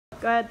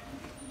Go ahead.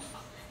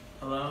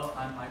 Hello,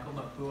 I'm Michael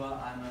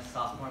Mapua. I'm a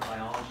sophomore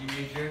biology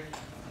major.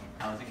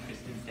 I was in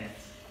Kristen's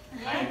dance.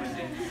 I was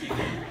in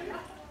senior,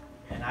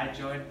 and I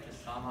joined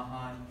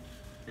Kasamahan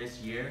this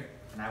year,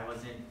 and I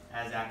wasn't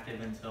as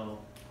active until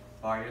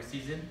barrio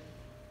season.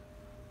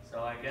 So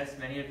I guess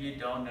many of you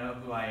don't know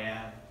who I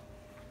am,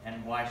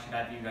 and why should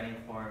I be running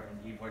for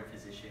an e-board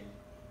position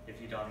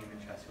if you don't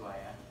even trust who I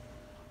am.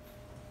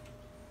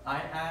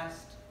 I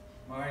asked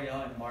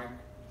Marielle and Mark,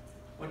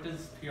 what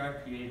does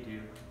PRPA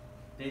do?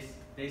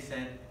 They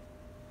said,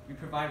 we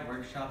provide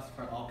workshops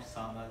for all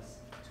Kasamas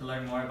to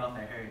learn more about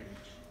their heritage.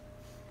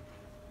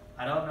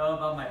 I don't know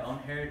about my own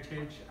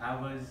heritage. I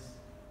was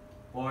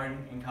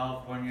born in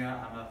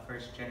California. I'm a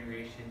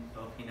first-generation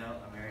Filipino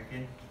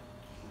American.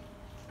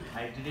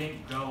 I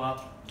didn't grow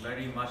up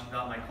learning much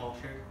about my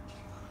culture.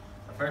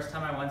 The first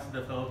time I went to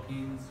the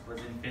Philippines was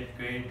in 5th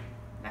grade,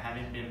 and I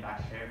haven't been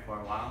back there for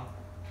a while.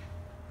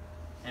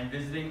 And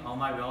visiting all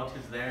my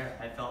relatives there,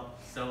 I felt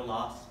so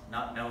lost,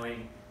 not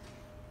knowing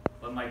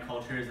what my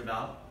culture is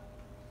about.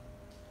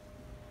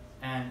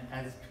 And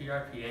as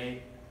PRPA,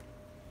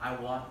 I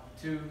want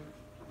to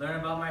learn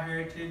about my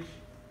heritage,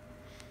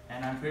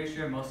 and I'm pretty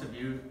sure most of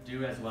you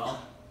do as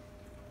well.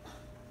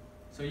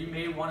 So you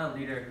may want a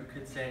leader who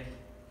could say,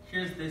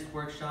 here's this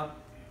workshop,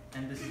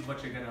 and this is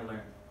what you're gonna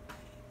learn.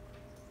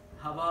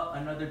 How about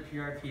another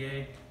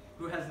PRPA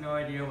who has no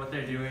idea what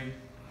they're doing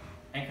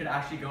and could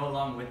actually go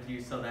along with you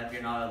so that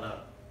you're not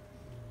alone?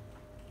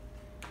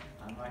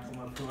 I'm Michael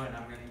Mapua, and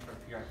I'm running for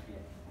PRPA.